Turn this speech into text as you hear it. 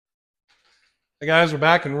Hey guys, we're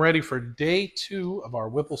back and ready for day 2 of our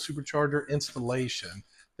Whipple Supercharger installation.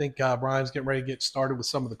 I think Brian's getting ready to get started with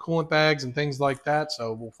some of the coolant bags and things like that,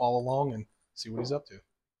 so we'll follow along and see what he's up to.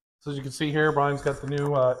 So as you can see here, Brian's got the new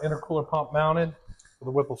intercooler pump mounted for the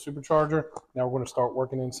Whipple Supercharger. Now we're going to start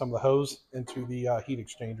working in some of the hose into the heat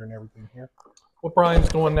exchanger and everything here. What Brian's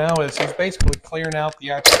doing now is he's basically clearing out the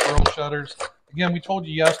actual grill shutters. Again, we told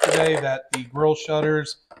you yesterday that the grill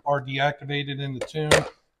shutters are deactivated in the tune.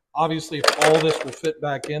 Obviously, if all this will fit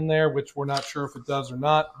back in there, which we're not sure if it does or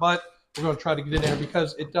not, but we're going to try to get in there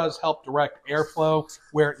because it does help direct airflow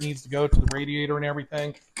where it needs to go to the radiator and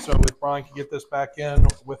everything. So if Brian can get this back in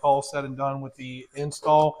with all said and done with the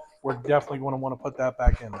install, we're definitely going to want to put that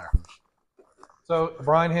back in there. So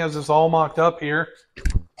Brian has this all mocked up here.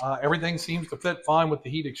 Everything seems to fit fine with the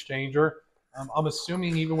heat exchanger. I'm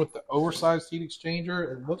assuming even with the oversized heat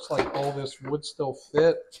exchanger, it looks like all this would still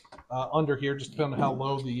fit under here, just depending on how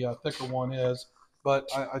low the thicker one is. But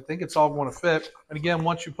I think it's all going to fit. And again,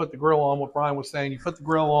 once you put the grill on, what Brian was saying, you put the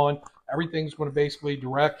grill on, everything's going to basically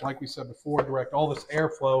direct, like we said before, direct all this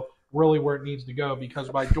airflow really where it needs to go, because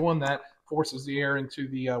by doing that, forces the air into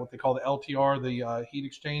the what they call the LTR, the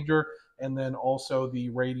heat exchanger, and then also the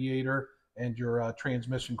radiator and your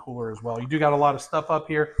transmission cooler as well. You do got a lot of stuff up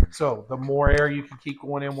here, so the more air you can keep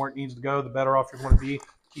going in where it needs to go, the better off you're going to be.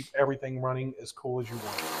 Keep everything running as cool as you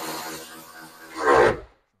want.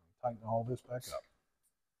 Tighten all this back up.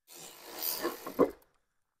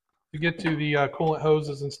 To get to the coolant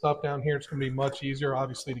hoses and stuff down here, it's going to be much easier,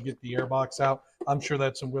 obviously, to get the air box out. I'm sure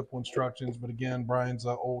that's some Whipple instructions, but again, Brian's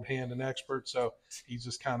an old hand and expert, so he's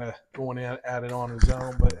just kind of going in at it on his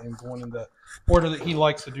own, and going in the order that he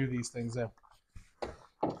likes to do these things in.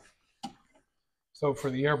 So for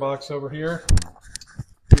the air box over here,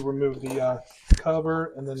 you remove the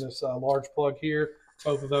cover and then this large plug here.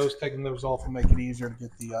 Both of those, taking those off will make it easier to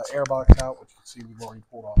get the air box out, which you can see we've already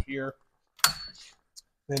pulled off here.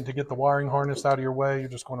 Then to get the wiring harness out of your way, you're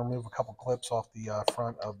just going to remove a couple clips off the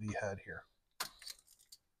front of the head here.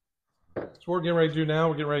 So what we're getting ready to do now,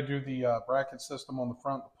 we're getting ready to do the bracket system on the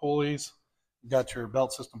front, the pulleys. You've got your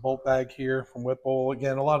belt system bolt bag here from Whipple.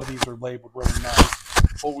 Again, a lot of these are labeled really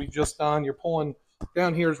nice. What we've just done, you're pulling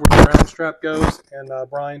down here is where the ground strap goes, and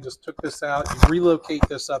Brian just took this out. You relocate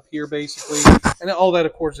this up here basically, and all that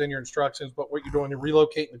of course is in your instructions, but what you're doing, you're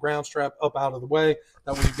relocating the ground strap up out of the way.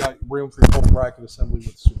 That way you've got room for your whole bracket assembly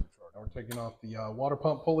with the Supercharger. Now we're taking off the water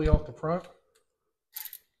pump pulley off the front.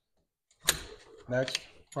 Next,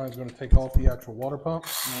 Brian's going to take off the actual water pump.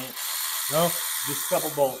 No? Just a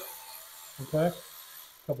couple bolts. Okay.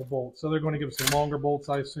 A couple bolts. So they're going to give us some longer bolts,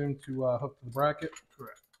 I assume, to hook to the bracket.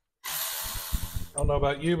 Correct. I don't know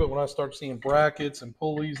about you, but when I start seeing brackets and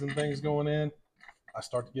pulleys and things going in, I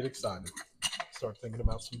start to get excited. Start thinking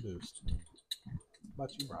about some boost. How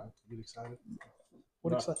about you, Brian? You get excited?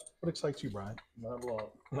 What excites you, Brian? Not a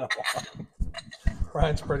lot. Not a lot.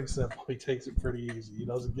 Brian's pretty simple. He takes it pretty easy. He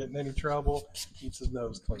doesn't get in any trouble. Keeps his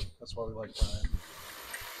nose clean. That's why we like Brian.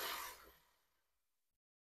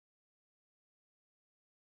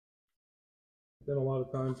 Then a lot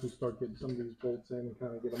of times we start getting some of these bolts in and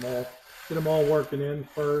kind of get them all working in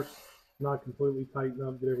first, not completely tighten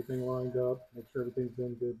up, get everything lined up, make sure everything's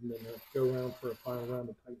in good, and then go around for a final round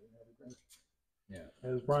of tightening everything. Yeah.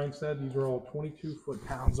 As Brian said, these are all 22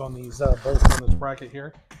 foot-pounds on these bolts on this bracket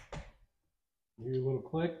here. You hear a little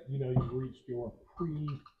click, you know you've reached your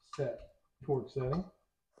preset torque setting.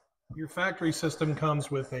 Your factory system comes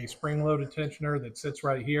with a spring-loaded tensioner that sits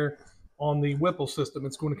right here. On the Whipple system,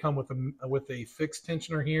 it's going to come with a fixed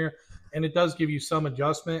tensioner here, and it does give you some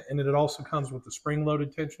adjustment, and it also comes with the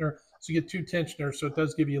spring-loaded tensioner. So you get two tensioners, so it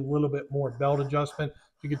does give you a little bit more belt adjustment.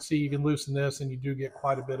 You can see you can loosen this, and you do get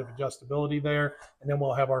quite a bit of adjustability there. And then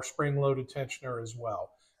we'll have our spring-loaded tensioner as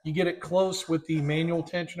well. You get it close with the manual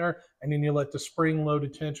tensioner, and then you let the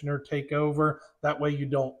spring-loaded tensioner take over. That way you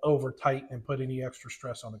don't over-tighten and put any extra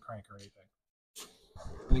stress on the crank or anything.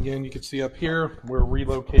 And again, you can see up here, we're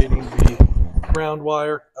relocating the ground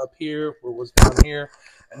wire up here where it was down here.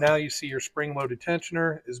 And now you see your spring-loaded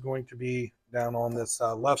tensioner is going to be down on this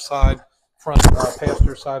left side, front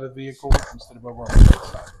passenger side of the vehicle instead of over on the right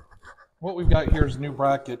side. What we've got here is a new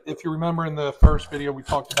bracket. If you remember in the first video, we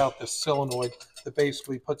talked about this solenoid that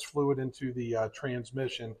basically puts fluid into the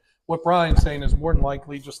transmission. What Brian's saying is more than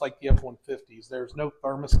likely, just like the F-150s, there's no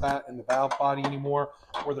thermostat in the valve body anymore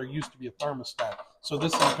where there used to be a thermostat. So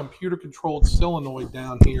this is a computer-controlled solenoid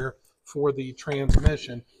down here for the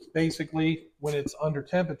transmission. Basically, when it's under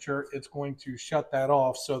temperature, it's going to shut that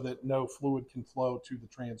off so that no fluid can flow to the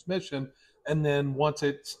transmission. and then once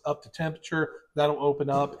it's up to temperature, that'll open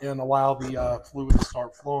up and allow the fluid to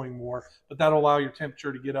start flowing more. But that'll allow your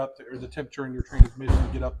temperature to get up to, or the temperature in your transmission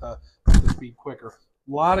to get up the speed quicker.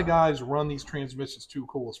 A lot of guys run these transmissions too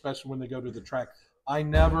cool, especially when they go to the track. I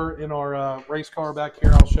never, in our race car back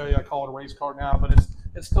here, I'll show you, I call it a race car now, but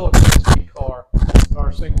it's still a 10-speed car,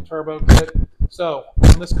 our single turbo kit. So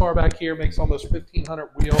on this car back here makes almost 1,500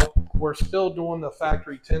 wheel. We're still doing the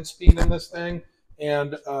factory 10-speed in this thing.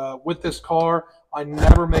 And with this car, I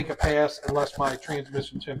never make a pass unless my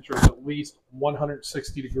transmission temperature is at least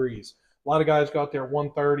 160 degrees. A lot of guys go out there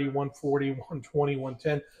 130, 140, 120,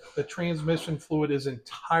 110. The transmission fluid is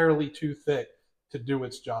entirely too thick to do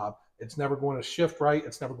its job. It's never going to shift right.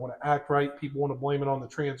 It's never going to act right. People want to blame it on the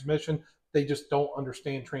transmission. They just don't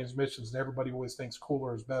understand transmissions, and everybody always thinks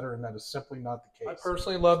cooler is better, and that is simply not the case. I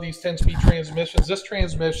personally love these 10-speed transmissions. This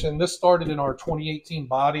transmission, this started in our 2018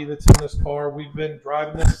 body that's in this car. We've been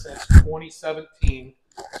driving this since 2017,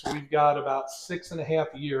 so we've got about 6.5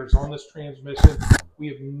 years on this transmission. We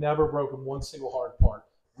have never broken one single hard part.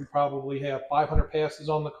 We probably have 500 passes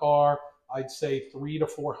on the car. I'd say 300 to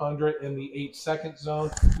 400 in the 8-second zone.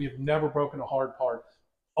 We have never broken a hard part.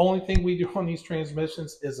 Only thing we do on these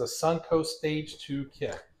transmissions is a Suncoast Stage 2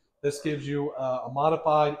 kit. This gives you a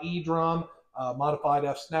modified E-drum, modified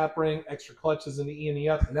F-snap ring, extra clutches in the E and the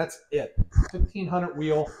F, and that's it. 1,500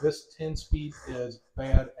 wheel, this 10-speed is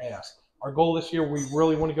badass. Our goal this year, we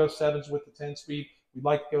really want to go 7s with the 10-speed. We'd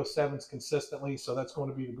like to go 7s consistently, so that's going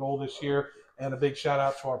to be the goal this year. And a big shout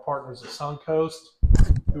out to our partners at Suncoast,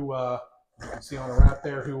 who you can see on the wrap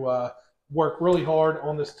there, who work really hard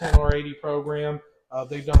on this 10R80 program.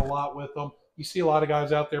 They've done a lot with them. You see a lot of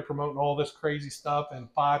guys out there promoting all this crazy stuff and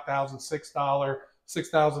 $5,000,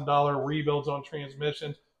 $6,000 rebuilds on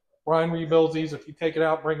transmissions. Brian rebuilds these. If you take it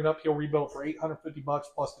out, bring it up, he'll rebuild for $850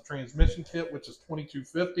 plus the transmission kit, which is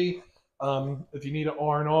 $2,250. If you need an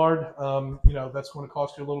R&R, you know, that's going to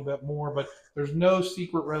cost you a little bit more, but there's no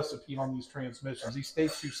secret recipe on these transmissions. These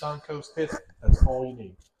Stage 2 Suncoast kits, that's all you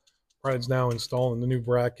need. Brian's now installing the new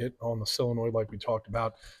bracket on the solenoid like we talked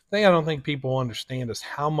about. The thing I don't think people understand is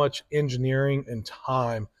how much engineering and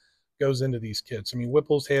time goes into these kits. I mean,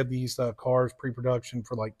 Whipple's had these cars pre-production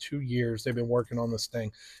for like 2 years. They've been working on this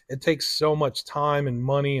thing. It takes so much time and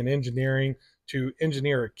money and engineering to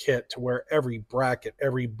engineer a kit to where every bracket,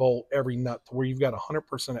 every bolt, every nut, to where you've got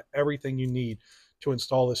 100% of everything you need to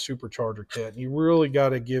install this supercharger kit. And you really got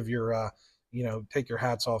to give your, you know, take your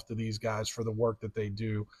hats off to these guys for the work that they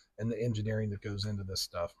do and the engineering that goes into this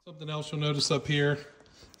stuff. Something else you'll notice up here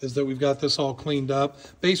is that we've got this all cleaned up.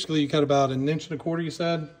 Basically, you cut about 1.25 inches, you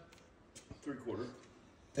said? 3/4.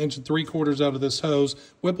 1 3/4 out of this hose.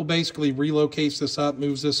 Whipple basically relocates this up,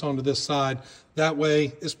 moves this onto this side. That way,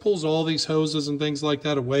 this pulls all these hoses and things like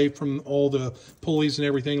that away from all the pulleys and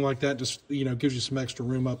everything like that. Just, you know, gives you some extra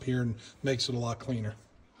room up here and makes it a lot cleaner.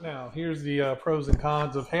 Now, here's the pros and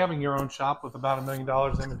cons of having your own shop with about $1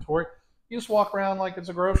 million inventory. You just walk around like it's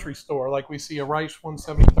a grocery store. Like we see a Reich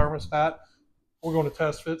 170 thermostat. We're going to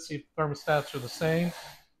test fit, see if the thermostats are the same.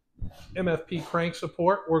 MFP crank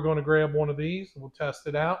support. We're going to grab one of these. We'll test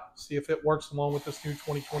it out, see if it works along with this new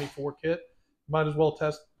 2024 kit. Might as well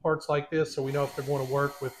test parts like this so we know if they're going to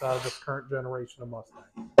work with this current generation of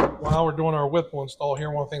Mustang. While we're doing our Whipple install here,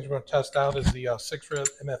 one of the things we're going to test out is the 6-rib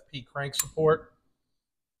MFP crank support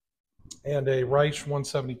and a Reich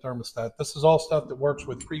 170 thermostat. This is all stuff that works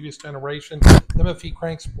with previous generation. MFP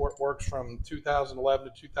crank support works from 2011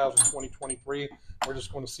 to 2023. We're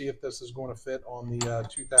just going to see if this is going to fit on the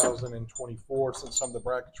 2024, since some of the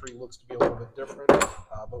bracketry looks to be a little bit different,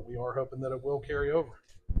 but we are hoping that it will carry over.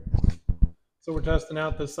 So we're testing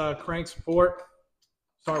out this crank support.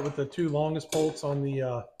 Start with the 2 longest bolts on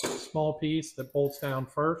the small piece that bolts down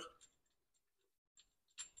first.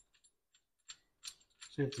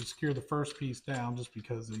 So you have to secure the first piece down just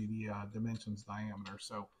because of the dimensions diameter.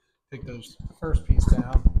 So take those first piece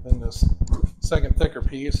down, then this second thicker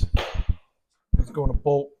piece is going to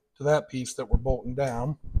bolt to that piece that we're bolting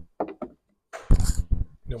down.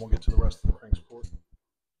 Then we'll get to the rest of the crank support.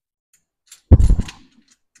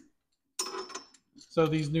 So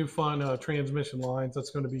these new fun transmission lines, that's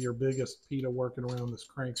going to be your biggest PETA working around this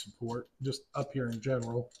crank support, just up here in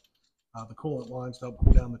general. The coolant lines to help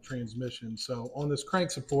cool down the transmission. So on this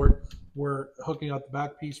crank support, we're hooking up the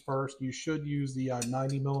back piece first. You should use the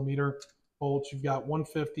 90 millimeter bolts. You've got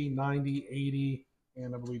 150, 90, 80,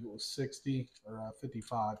 and I believe it was 60 or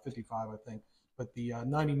 55, I think. But the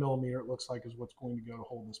 90 millimeter, it looks like, is what's going to go to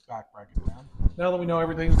hold this back bracket down. Now that we know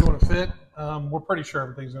everything's going to fit, we're pretty sure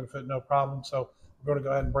everything's going to fit, no problem. So we're going to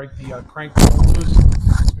go ahead and break the crank bolt loose.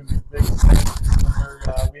 It's going to be the biggest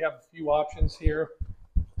thing. We have a few options here.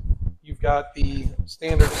 You've got the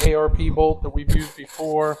standard ARP bolt that we've used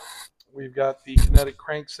before. We've got the kinetic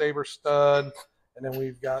crank saver stud, and then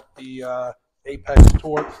we've got the Apex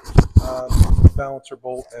torque balancer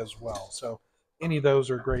bolt as well. So any of those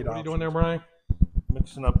are great options. What are you doing there, Brian?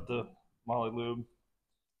 Mixing up the moly lube.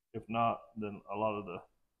 If not, then a lot of the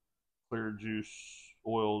clear juice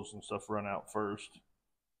oils and stuff run out first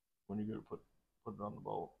when you go to put it on the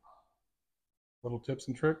bolt. Little tips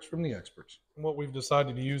and tricks from the experts. And what we've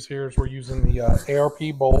decided to use here is we're using the ARP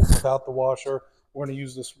bolt without the washer. We're going to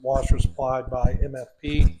use this washer supplied by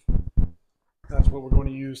MFP. That's what we're going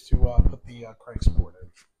to use to put the crank support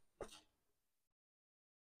in.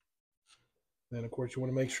 Then, of course, you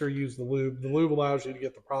want to make sure you use the lube. The lube allows you to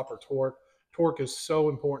get the proper torque. Torque is so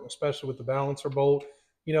important, especially with the balancer bolt.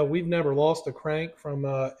 You know, we've never lost a crank from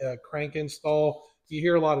a crank install. You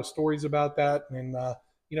hear a lot of stories about that. And,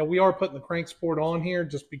 you know, we are putting the crank support on here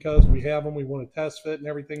just because we have them. We want to test fit and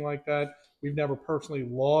everything like that. We've never personally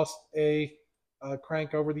lost a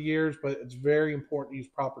crank over the years, but it's very important to use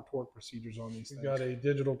proper torque procedures on these things. We've got a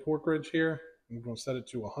digital torque wrench here. I'm going to set it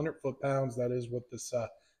to 100 foot-pounds. That is what this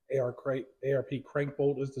ARP crank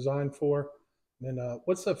bolt is designed for. And then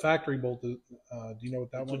what's the factory bolt? Do you know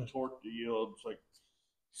what that one is? It's a torque to yield. It's like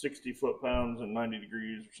 60 foot-pounds and 90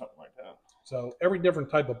 degrees or something like that. So every different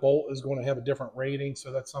type of bolt is going to have a different rating.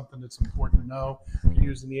 So that's something that's important to know. If you're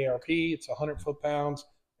using the ARP, it's 100 foot-pounds.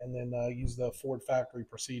 And then use the Ford factory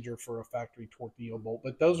procedure for a factory torque to yield bolt.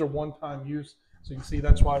 But those are one-time use. So you can see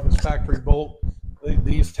that's why this factory bolt,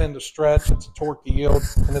 these tend to stretch. It's a torque to yield,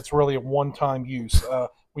 and it's really a one-time use.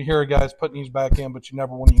 We hear guys putting these back in, but you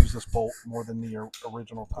never want to use this bolt more than the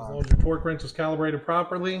original time. As long as your torque wrench is calibrated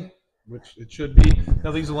properly, which it should be. Now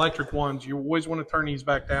these electric ones, you always want to turn these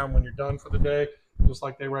back down when you're done for the day, just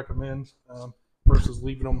like they recommend, versus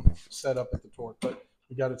leaving them set up at the torque. But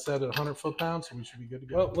we got it set at 100 foot-pounds, so we should be good to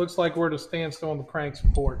go. Well, it looks like we're at a standstill on the crank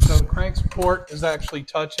support. So the crank support is actually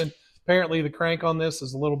touching. Apparently the crank on this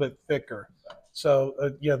is a little bit thicker.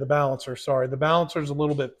 So yeah, the balancer, sorry. The balancer is a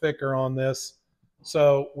little bit thicker on this.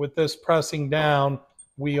 So with this pressing down,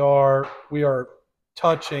 we are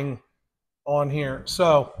touching on here.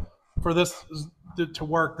 So for this to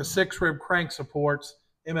work, the 6-rib crank supports,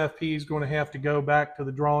 MFP is going to have to go back to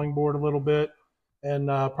the drawing board a little bit and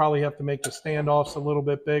probably have to make the standoffs a little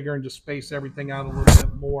bit bigger and just space everything out a little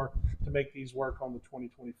bit more to make these work on the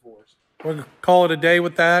 2024s. We're going to call it a day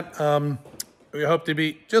with that. We hope to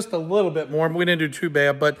be just a little bit more. We didn't do too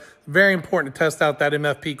bad, but very important to test out that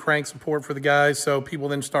MFP crank support for the guys so people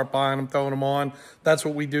then start buying them, throwing them on. That's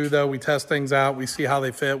what we do, though. We test things out. We see how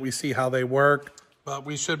they fit. We see how they work. But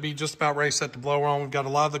we should be just about ready to set the blower on. We've got a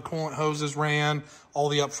lot of the coolant hoses ran. All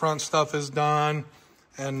the up front stuff is done.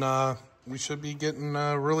 And we should be getting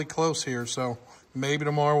really close here. So maybe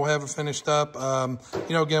tomorrow we'll have it finished up.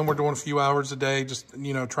 You know, again, we're doing a few hours a day, just,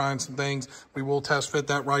 you know, trying some things. We will test fit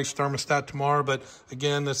that Rice thermostat tomorrow. But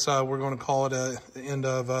again, this we're going to call it the end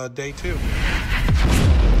of day 2.